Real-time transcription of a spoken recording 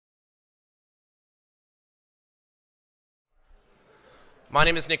My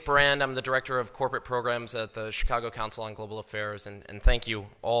name is Nick Brand. I'm the Director of Corporate Programs at the Chicago Council on Global Affairs, and thank you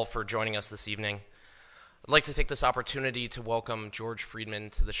all for joining us this evening. I'd like to take this opportunity to welcome George Friedman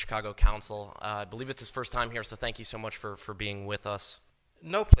to the Chicago Council. I believe it's his first time here, so thank you so much for being with us.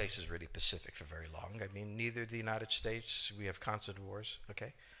 No place is really pacific for very long. I mean, neither the United States, we have constant wars,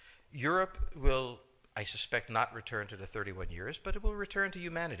 okay? Europe will, I suspect, not return to the 31 years, but it will return to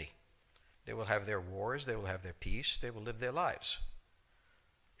humanity. They will have their wars, they will have their peace, they will live their lives.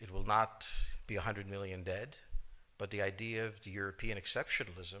 It will not be 100 million dead, but the idea of the European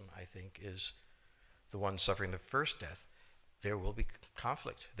exceptionalism, I think, is the one suffering the first death. There will be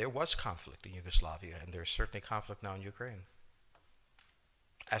conflict. There was conflict in Yugoslavia, and there's certainly conflict now in Ukraine.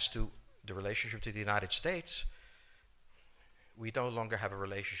 As to the relationship to the United States, we no longer have a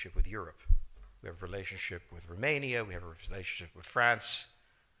relationship with Europe. We have a relationship with Romania, we have a relationship with France.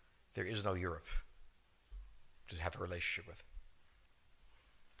 There is no Europe to have a relationship with.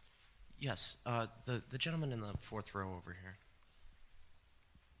 Yes, the gentleman in the fourth row over here.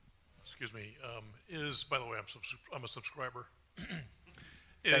 Excuse me. By the way, I'm a subscriber. Thank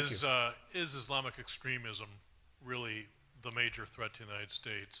you. Is Islamic extremism really the major threat to the United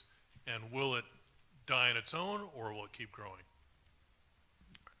States, and will it die on its own, or will it keep growing?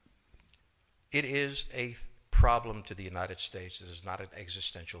 It is a problem to the United States. It is not an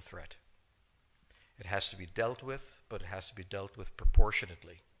existential threat. It has to be dealt with, but it has to be dealt with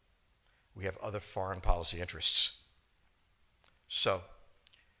proportionately. We have other foreign policy interests. So,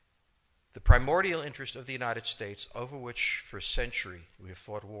 the primordial interest of the United States, over which for a century we have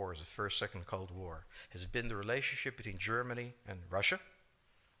fought wars, the First, Second Cold War, has been the relationship between Germany and Russia,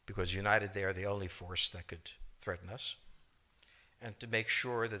 because united they are the only force that could threaten us, and to make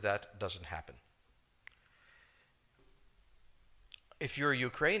sure that that doesn't happen. If you're a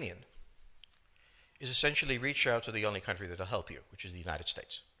Ukrainian, is essentially reach out to the only country that will help you, which is the United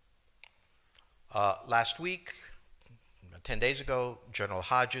States. Last week, 10 days ago, General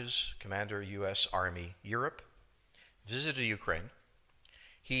Hodges, Commander U.S. Army Europe, visited Ukraine.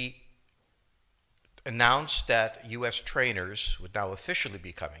 He announced that U.S. trainers would now officially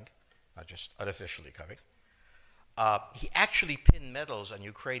be coming, not just unofficially coming. He actually pinned medals on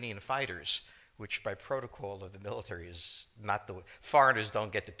Ukrainian fighters, which by protocol of the military is not the way. Foreigners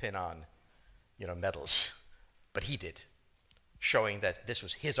don't get to pin on, medals, but he did, showing that this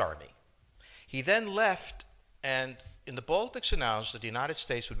was his army. He then left and in the Baltics announced that the United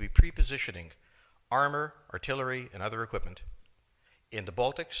States would be pre-positioning armor, artillery, and other equipment in the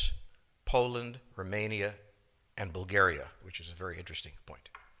Baltics, Poland, Romania, and Bulgaria, which is a very interesting point.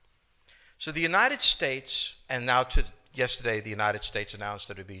 So the United States, and now yesterday the United States announced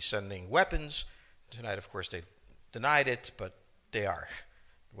that it would be sending weapons. Tonight, of course, they denied it, but they are.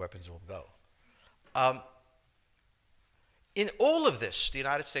 The weapons will go. In all of this, the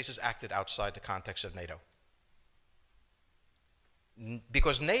United States has acted outside the context of NATO.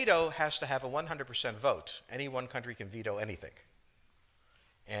 Because NATO has to have a 100% vote. Any one country can veto anything.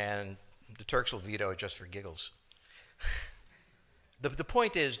 And the Turks will veto it just for giggles. The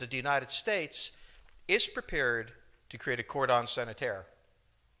point is that the United States is prepared to create a cordon sanitaire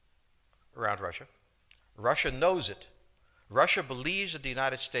around Russia. Russia knows it. Russia believes that the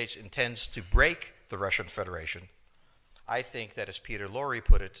United States intends to break the Russian Federation. I think that, as Peter Lorre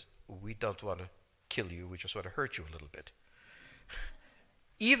put it, we don't want to kill you, we just want to hurt you a little bit.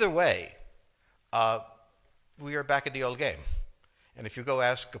 Either way, we are back at the old game. And if you go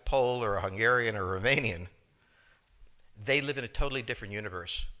ask a Pole or a Hungarian or a Romanian, they live in a totally different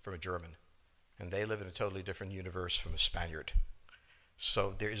universe from a German. And they live in a totally different universe from a Spaniard.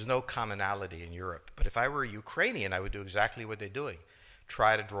 So there is no commonality in Europe. But if I were a Ukrainian, I would do exactly what they're doing.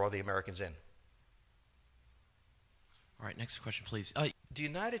 Try to draw the Americans in. All right, next question, please. The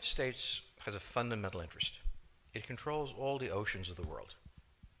United States has a fundamental interest. It controls all the oceans of the world.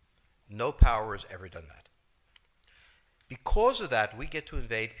 No power has ever done that. Because of that, we get to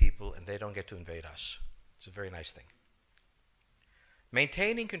invade people and they don't get to invade us. It's a very nice thing.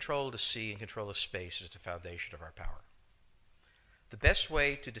 Maintaining control of the sea and control of space is the foundation of our power. The best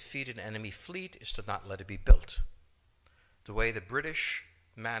way to defeat an enemy fleet is to not let it be built. The way the British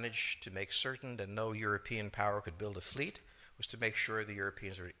managed to make certain that no European power could build a fleet was to make sure the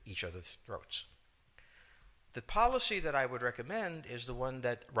Europeans were at each other's throats. The policy that I would recommend is the one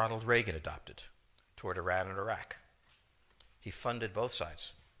that Ronald Reagan adopted toward Iran and Iraq. He funded both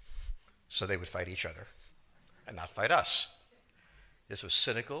sides so they would fight each other and not fight us. This was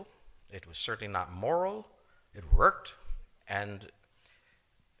cynical. It was certainly not moral. It worked. And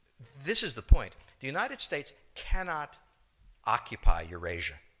this is the point. The United States cannot occupy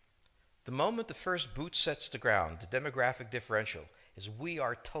Eurasia. The moment the first boot sets the ground, the demographic differential is we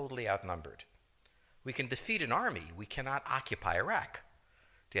are totally outnumbered. We can defeat an army. We cannot occupy Iraq.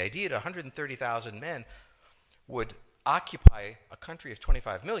 The idea that 130,000 men would occupy a country of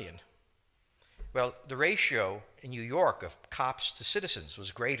 25 million, well, the ratio in New York of cops to citizens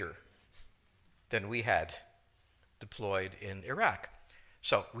was greater than we had deployed in Iraq.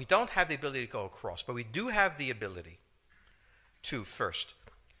 So we don't have the ability to go across, but we do have the ability to, first,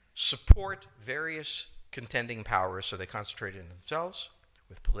 support various contending powers so they concentrate in themselves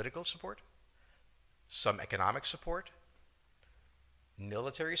with political support, some economic support,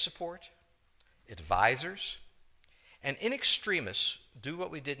 military support, advisors, and in extremis, do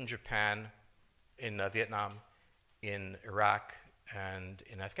what we did in Japan, in Vietnam, in Iraq, and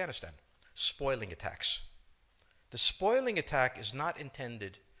in Afghanistan, spoiling attacks. The spoiling attack is not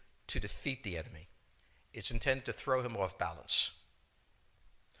intended to defeat the enemy. It's intended to throw him off balance.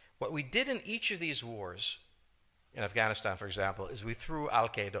 What we did in each of these wars, in Afghanistan, for example, is we threw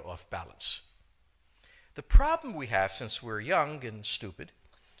Al-Qaeda off balance. The problem we have, since we're young and stupid,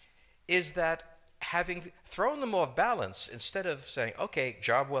 is that having thrown them off balance, instead of saying, okay,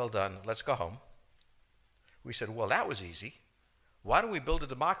 job well done, let's go home, we said, well, that was easy. Why don't we build a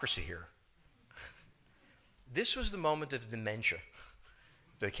democracy here? This was the moment of dementia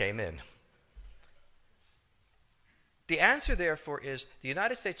that came in. The answer, therefore, is the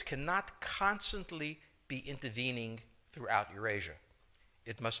United States cannot constantly be intervening throughout Eurasia.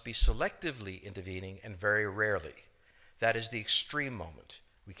 It must be selectively intervening and very rarely. That is the extreme moment.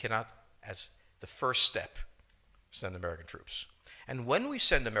 We cannot, as the first step, send American troops. And when we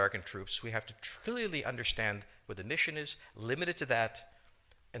send American troops, we have to clearly understand what the mission is, limit it to that,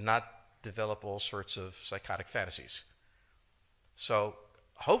 and not develop all sorts of psychotic fantasies. So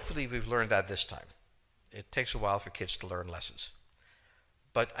hopefully we've learned that this time. It takes a while for kids to learn lessons.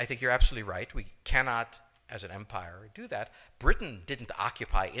 But I think you're absolutely right. We cannot, as an empire, do that. Britain didn't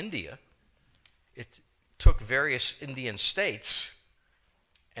occupy India. It took various Indian states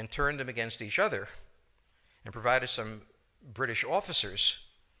and turned them against each other and provided some British officers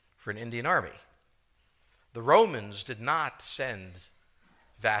for an Indian army. The Romans did not send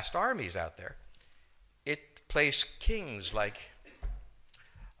vast armies out there. It placed kings like,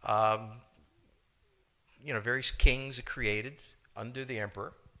 various kings it created under the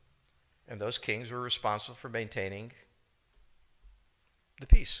emperor, and those kings were responsible for maintaining the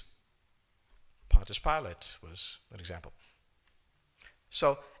peace. Pontius Pilate was an example.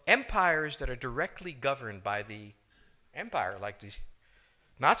 So empires that are directly governed by the empire, like the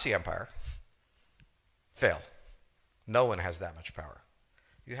Nazi Empire, fail. No one has that much power.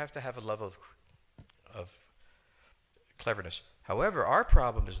 You have to have a level of cleverness. However, our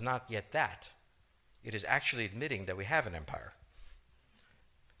problem is not yet that. It is actually admitting that we have an empire.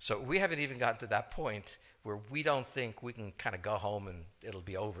 So we haven't even gotten to that point where we don't think we can kind of go home and it'll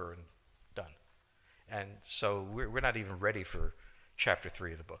be over and done. And so we're not even ready for chapter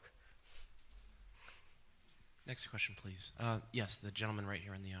 3 of the book. Next question, please. Yes, the gentleman right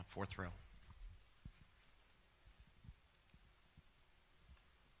here in the fourth row.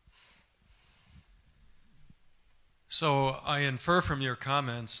 So I infer from your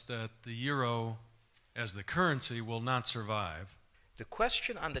comments that the euro as the currency will not survive. The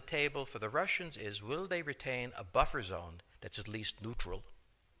question on the table for the Russians is, will they retain a buffer zone that's at least neutral?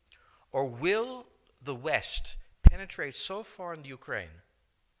 Or will the West penetrate so far in the Ukraine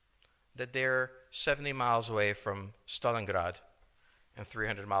that they're 70 miles away from Stalingrad and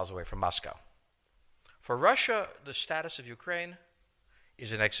 300 miles away from Moscow? For Russia, the status of Ukraine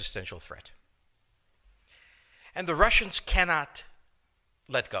is an existential threat. And the Russians cannot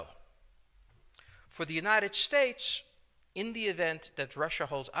let go. For the United States, in the event that Russia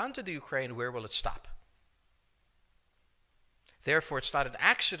holds onto the Ukraine, where will it stop? Therefore, it's not an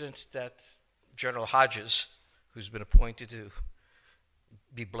accident that General Hodges, who's been appointed to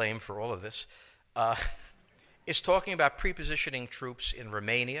be blamed for all of this, is talking about prepositioning troops in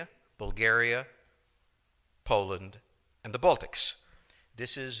Romania, Bulgaria, Poland, and the Baltics.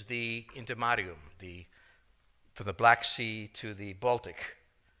 This is the intermarium, from the Black Sea to the Baltic,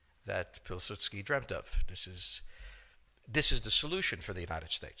 that Pilsudski dreamt of. This is the solution for the United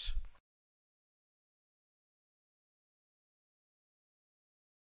States.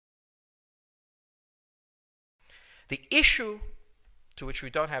 The issue to which we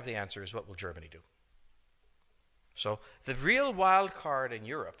don't have the answer is, what will Germany do? So the real wild card in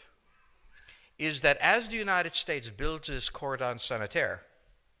Europe is that as the United States builds this cordon sanitaire,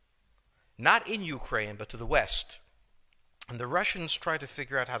 not in Ukraine, but to the west, and the Russians try to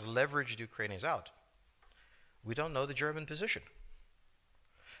figure out how to leverage the Ukrainians out, we don't know the German position.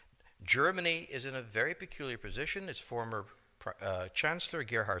 Germany is in a very peculiar position. Its former Chancellor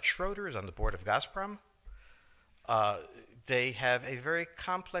Gerhard Schroeder is on the board of Gazprom. They have a very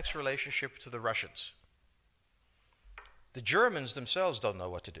complex relationship to the Russians. The Germans themselves don't know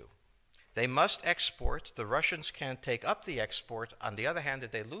what to do. They must export. The Russians can't take up the export. On the other hand,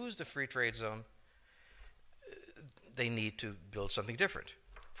 if they lose the free trade zone, they need to build something different.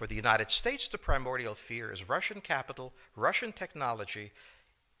 For the United States, the primordial fear is Russian capital, Russian technology,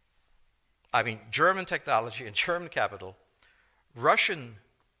 German technology and German capital, Russian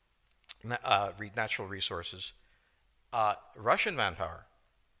natural resources, Russian manpower,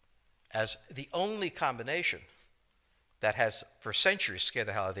 as the only combination that has for centuries scared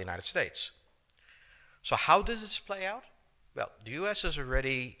the hell out of the United States. So how does this play out? Well, the U.S. has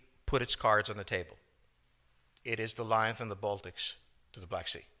already put its cards on the table. It is the line from the Baltics to the Black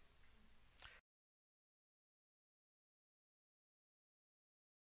Sea.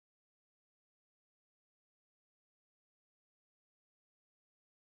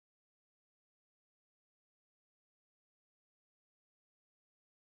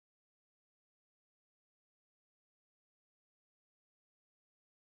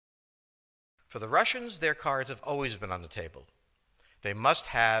 For the Russians, their cards have always been on the table. They must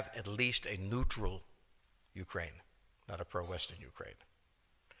have at least a neutral Ukraine, not a pro-Western Ukraine.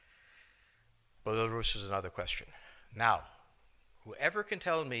 Belarus is another question. Now, whoever can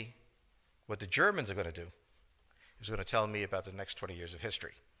tell me what the Germans are going to do is going to tell me about the next 20 years of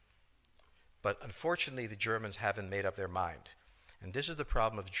history. But unfortunately, the Germans haven't made up their mind. And this is the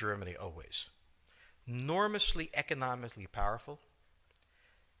problem of Germany always. Enormously economically powerful,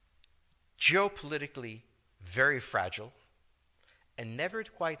 geopolitically very fragile, and never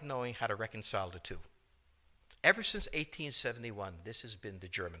quite knowing how to reconcile the two. Ever since 1871, this has been the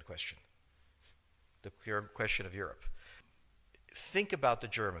German question, the question of Europe. Think about the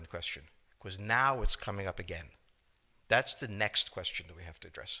German question, because now it's coming up again. That's the next question that we have to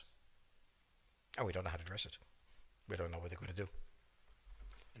address. And we don't know how to address it. We don't know what they're going to do.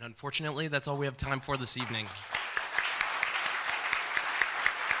 And unfortunately, that's all we have time for this evening.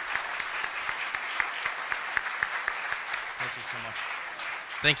 Thank you so much.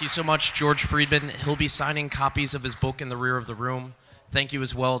 Thank you so much, George Friedman. He'll be signing copies of his book in the rear of the room. Thank you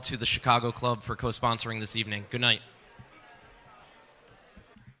as well to the Chicago Club for co-sponsoring this evening. Good night.